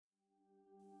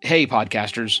Hey,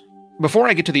 podcasters. Before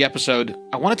I get to the episode,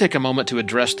 I want to take a moment to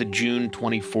address the June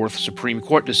 24th Supreme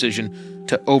Court decision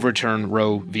to overturn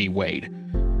Roe v. Wade.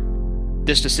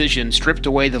 This decision stripped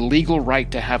away the legal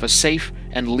right to have a safe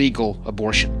and legal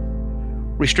abortion.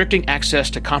 Restricting access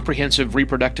to comprehensive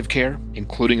reproductive care,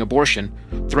 including abortion,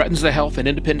 threatens the health and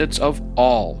independence of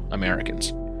all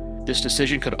Americans. This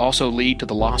decision could also lead to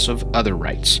the loss of other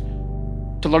rights.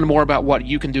 To learn more about what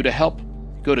you can do to help,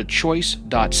 go to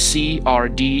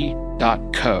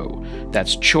choice.crd.co.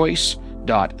 That's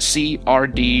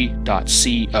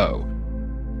choice.crd.co.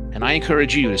 And I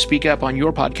encourage you to speak up on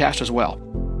your podcast as well.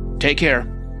 Take care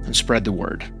and spread the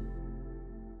word.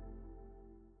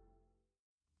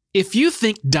 If you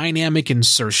think dynamic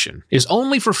insertion is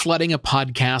only for flooding a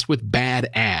podcast with bad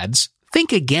ads,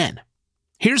 think again.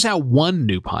 Here's how one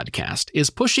new podcast is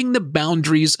pushing the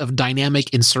boundaries of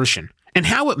dynamic insertion and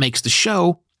how it makes the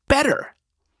show better.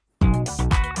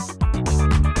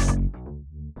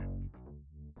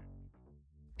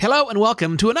 Hello and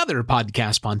welcome to another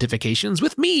Podcast Pontifications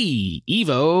with me,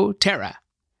 Evo Terra.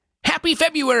 Happy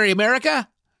February, America!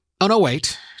 Oh no,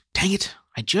 wait. Dang it.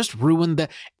 I just ruined the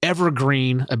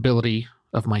evergreen ability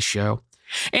of my show.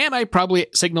 And I probably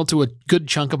signaled to a good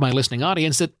chunk of my listening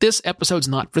audience that this episode's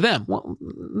not for them. Well,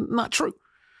 not true.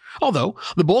 Although,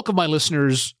 the bulk of my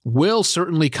listeners will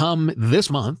certainly come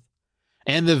this month,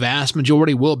 and the vast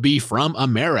majority will be from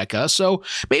America, so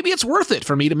maybe it's worth it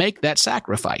for me to make that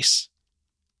sacrifice.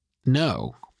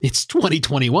 No, it's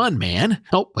 2021, man.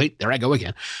 Oh, wait, there I go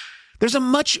again. There's a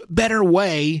much better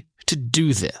way to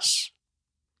do this.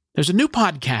 There's a new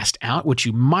podcast out, which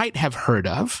you might have heard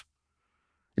of.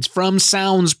 It's from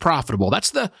Sounds Profitable.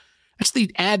 That's the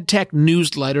ad tech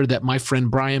newsletter that my friend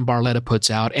Brian Barletta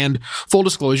puts out. And full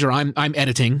disclosure, I'm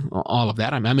editing all of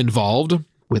that. I'm involved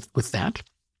with that.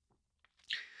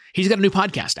 He's got a new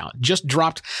podcast out, just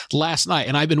dropped last night,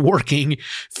 and I've been working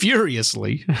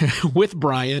furiously with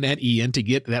Brian and Ian to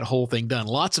get that whole thing done.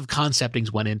 Lots of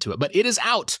conceptings went into it, but it is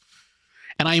out.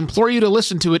 And I implore you to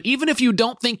listen to it, even if you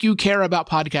don't think you care about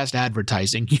podcast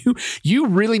advertising. You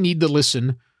really need to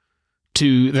listen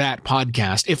to that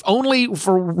podcast, if only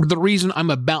for the reason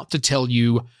I'm about to tell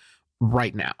you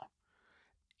right now.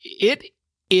 It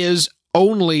is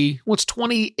only, it's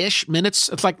 20-ish minutes.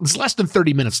 It's less than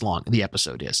 30 minutes long, the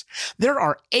episode is. There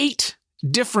are 8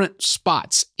 different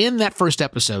spots in that first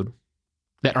episode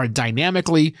that are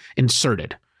dynamically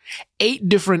inserted. 8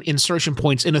 different insertion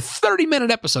points in a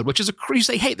 30-minute episode, which is a crazy,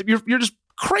 say, hey, you're just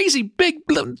crazy big,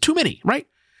 too many, right?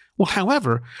 Well,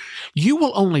 however, you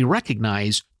will only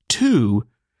recognize 2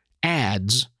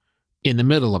 ads in the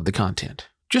middle of the content.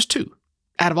 Just 2.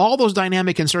 Out of all those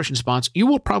dynamic insertion spots, you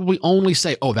will probably only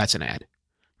say, oh, that's an ad.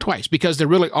 Twice, because there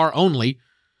really are only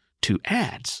 2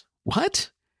 ads.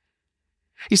 What?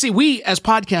 You see, we as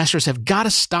podcasters have got to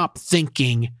stop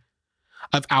thinking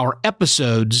of our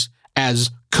episodes as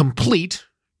complete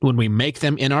when we make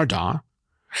them in our DAW,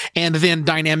 and then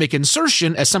dynamic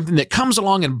insertion as something that comes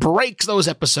along and breaks those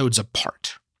episodes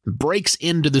apart, breaks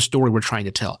into the story we're trying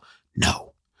to tell.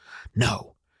 No.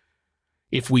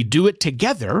 If we do it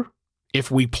together, if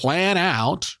we plan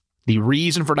out the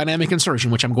reason for dynamic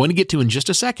insertion, which I'm going to get to in just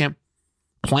a second,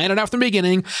 plan it out from the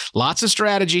beginning, lots of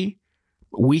strategy,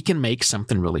 we can make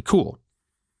something really cool.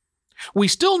 We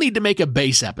still need to make a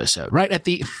base episode, right?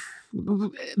 These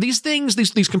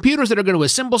computers that are going to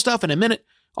assemble stuff in a minute,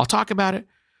 I'll talk about it.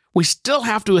 We still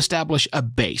have to establish a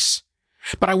base.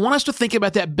 But I want us to think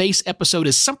about that base episode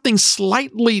as something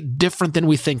slightly different than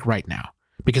we think right now.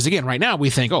 Because again, right now we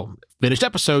think, oh, finished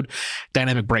episode,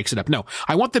 dynamic breaks it up. No,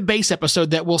 I want the base episode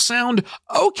that will sound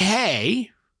okay.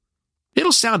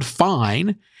 It'll sound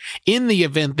fine in the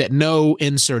event that no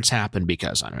inserts happen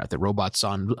because, I don't know, the robot's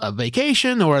on a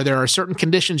vacation or there are certain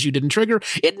conditions you didn't trigger.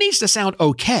 It needs to sound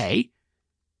okay,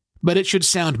 but it should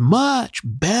sound much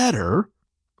better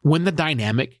when the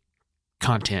dynamic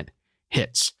content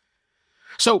hits.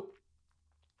 So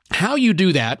how you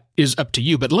do that is up to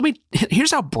you, but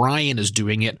here's how Brian is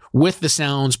doing it with the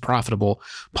Sounds Profitable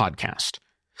podcast.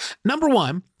 Number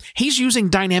 1, he's using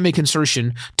dynamic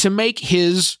insertion to make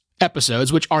his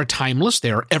episodes, which are timeless,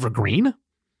 they're evergreen.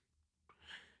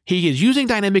 He is using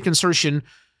dynamic insertion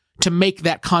to make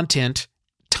that content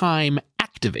time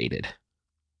activated.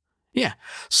 Yeah,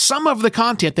 some of the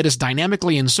content that is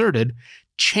dynamically inserted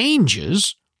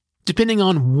changes depending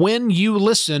on when you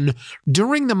listen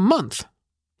during the month.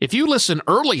 If you listen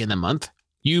early in the month,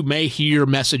 you may hear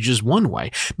messages one way.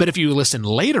 But if you listen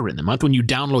later in the month, when you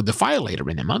download the file later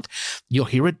in the month, you'll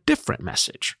hear a different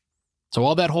message. So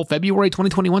all that whole February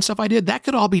 2021 stuff I did, that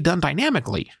could all be done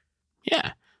dynamically.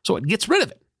 Yeah. So it gets rid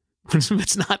of it.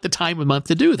 It's not the time of month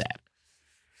to do that.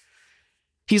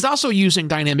 He's also using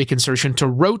dynamic insertion to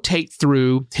rotate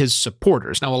through his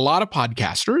supporters. Now, a lot of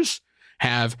podcasters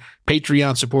have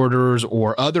Patreon supporters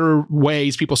or other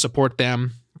ways people support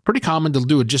them. Pretty common to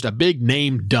do just a big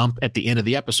name dump at the end of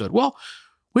the episode. Well,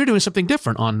 we're doing something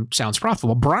different on Sounds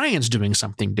Profitable. Brian's doing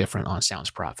something different on Sounds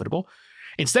Profitable.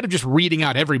 Instead of just reading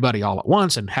out everybody all at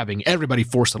once and having everybody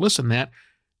forced to listen to that,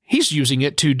 he's using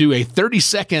it to do a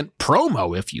 30-second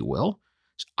promo, if you will,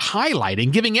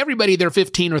 highlighting, giving everybody their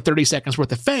 15 or 30 seconds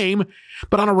worth of fame,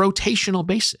 but on a rotational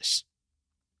basis.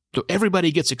 So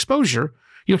everybody gets exposure.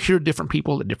 You'll hear different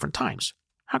people at different times.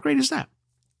 How great is that?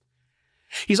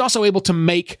 He's also able to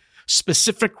make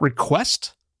specific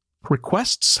requests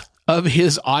of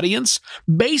his audience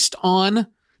based on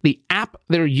the app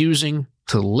they're using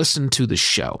to listen to the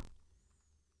show.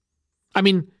 I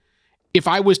mean, if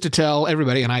I was to tell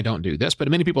everybody, and I don't do this, but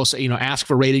many people say, ask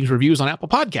for ratings, reviews on Apple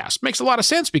Podcasts. Makes a lot of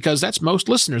sense because that's most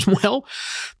listeners. Well,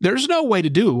 there's no way to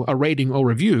do a rating or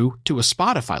review to a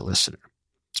Spotify listener.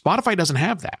 Spotify doesn't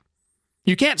have that.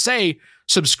 You can't say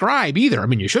subscribe either. I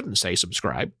mean, you shouldn't say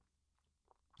subscribe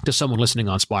to someone listening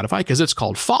on Spotify because it's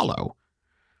called follow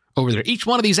over there. Each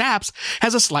one of these apps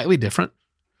has a slightly different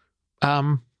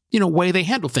way they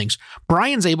handle things.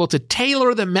 Brian's able to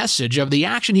tailor the message of the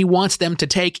action he wants them to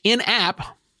take in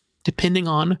app, depending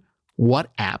on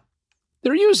what app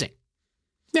they're using.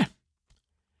 Yeah.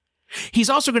 He's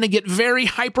also going to get very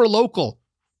hyper-local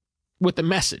with the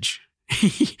message.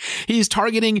 He's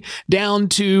targeting down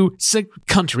to 6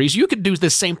 countries. You could do the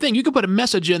same thing. You could put a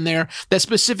message in there that's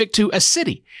specific to a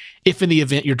city. If in the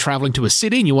event you're traveling to a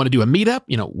city and you want to do a meetup,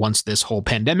 once this whole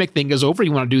pandemic thing is over,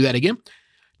 you want to do that again,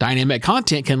 dynamic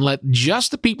content can let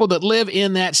just the people that live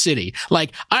in that city,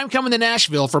 like, I'm coming to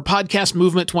Nashville for Podcast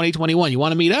Movement 2021. You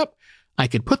want to meet up? I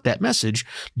could put that message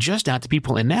just out to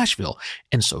people in Nashville,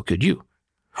 and so could you.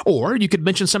 Or you could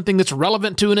mention something that's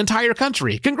relevant to an entire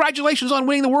country. Congratulations on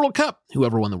winning the World Cup,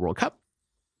 whoever won the World Cup.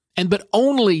 But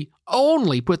only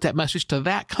put that message to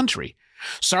that country.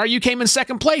 Sorry you came in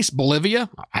second place, Bolivia.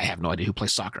 I have no idea who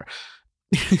plays soccer.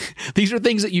 These are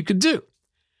things that you could do.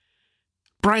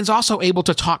 Brian's also able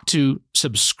to talk to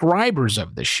subscribers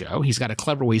of the show. He's got a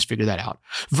clever way he's figured that out,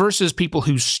 versus people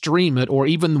who stream it or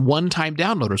even one-time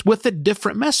downloaders with a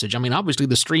different message. I mean, obviously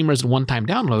the streamers and one-time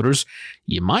downloaders,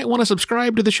 you might want to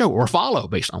subscribe to the show or follow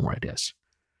based on where it is.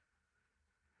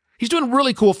 He's doing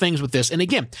really cool things with this. And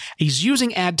again, he's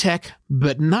using ad tech,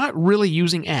 but not really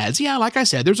using ads. Yeah, like I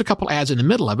said, there's a couple ads in the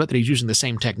middle of it that he's using the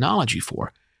same technology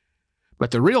for.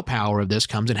 But the real power of this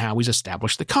comes in how he's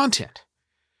established the content.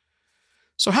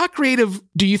 So how creative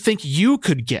do you think you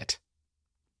could get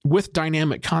with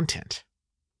dynamic content?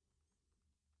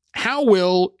 How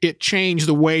will it change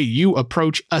the way you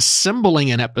approach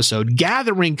assembling an episode,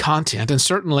 gathering content, and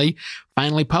certainly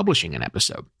finally publishing an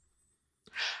episode?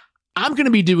 I'm going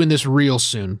to be doing this real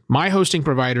soon. My hosting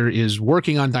provider is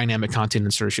working on dynamic content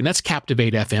insertion. That's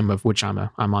Captivate FM, of which I'm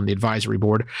on the advisory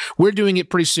board. We're doing it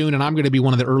pretty soon, and I'm going to be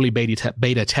one of the early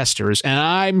beta testers. And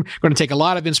I'm going to take a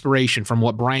lot of inspiration from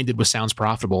what Brian did with Sounds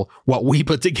Profitable, what we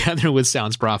put together with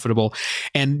Sounds Profitable,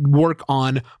 and work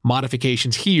on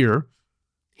modifications here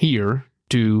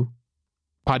to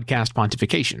podcast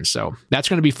pontification. So that's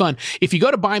going to be fun. If you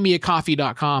go to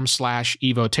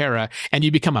buymeacoffee.com/EvoTerra and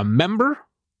you become a member,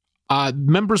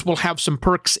 members will have some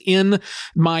perks in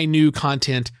my new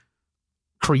content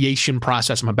creation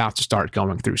process I'm about to start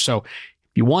going through. So if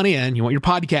you want your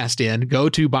podcast in, go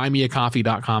to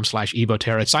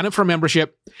buymeacoffee.com/EvoTerra. Sign up for a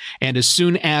membership. And as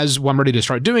soon as I'm ready to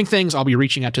start doing things, I'll be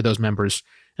reaching out to those members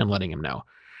and letting them know.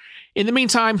 In the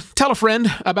meantime, tell a friend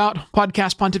about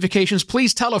Podcast Pontifications.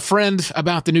 Please tell a friend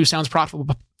about the new Sounds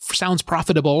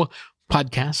Profitable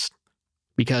podcast,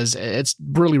 because it's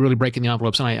really, really breaking the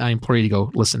envelopes, and I implore you to go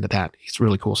listen to that. It's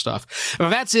really cool stuff. Well,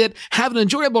 that's it. Have an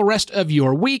enjoyable rest of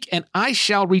your week, and I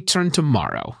shall return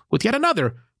tomorrow with yet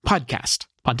another Podcast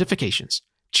Pontifications.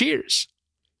 Cheers.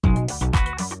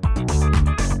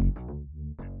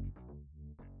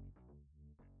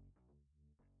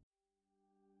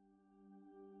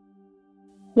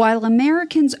 While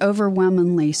Americans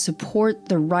overwhelmingly support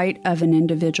the right of an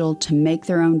individual to make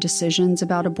their own decisions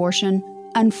about abortion,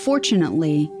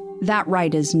 unfortunately, that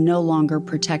right is no longer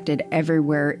protected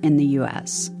everywhere in the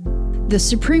U.S. The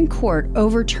Supreme Court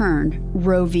overturned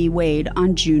Roe v. Wade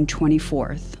on June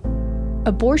 24th.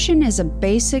 Abortion is a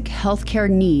basic healthcare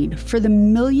need for the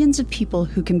millions of people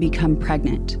who can become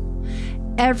pregnant.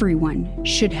 Everyone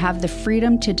should have the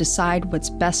freedom to decide what's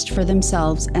best for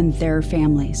themselves and their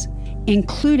families,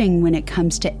 including when it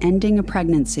comes to ending a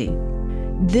pregnancy.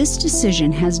 This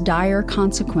decision has dire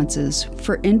consequences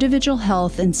for individual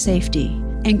health and safety,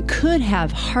 and could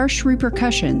have harsh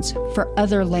repercussions for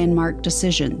other landmark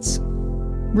decisions.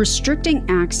 Restricting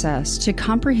access to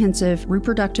comprehensive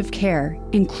reproductive care,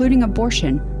 including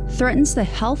abortion, threatens the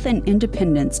health and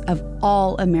independence of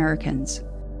all Americans.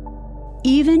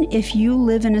 Even if you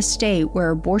live in a state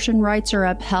where abortion rights are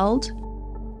upheld,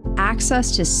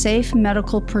 access to safe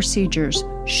medical procedures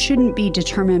shouldn't be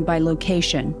determined by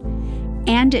location,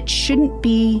 and it shouldn't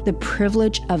be the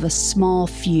privilege of a small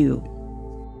few.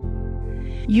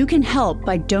 You can help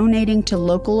by donating to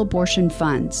local abortion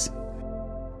funds.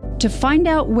 To find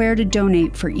out where to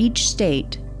donate for each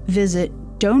state, visit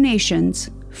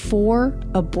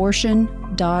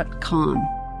donationsforabortion.com.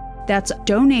 That's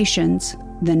donations,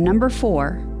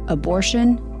 4,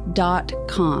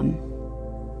 abortion.com.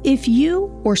 If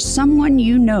you or someone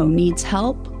you know needs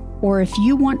help, or if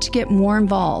you want to get more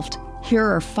involved, here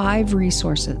are 5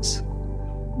 resources.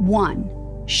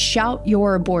 1. Shout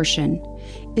Your Abortion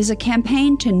is a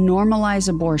campaign to normalize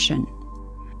abortion.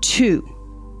 2.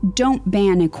 Don't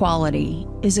Ban Equality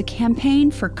is a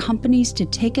campaign for companies to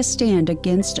take a stand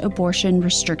against abortion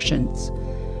restrictions.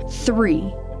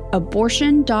 3.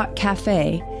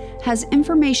 Abortion.cafe has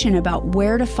information about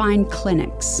where to find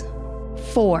clinics.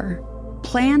 4.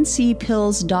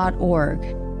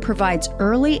 PlanCpills.org provides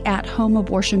early at-home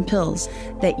abortion pills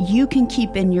that you can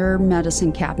keep in your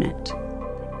medicine cabinet.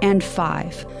 And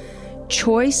 5.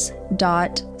 Choice.crd.co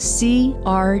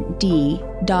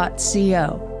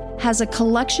has a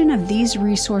collection of these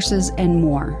resources and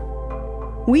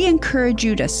more. We encourage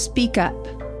you to speak up,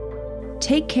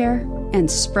 take care, and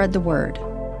spread the word.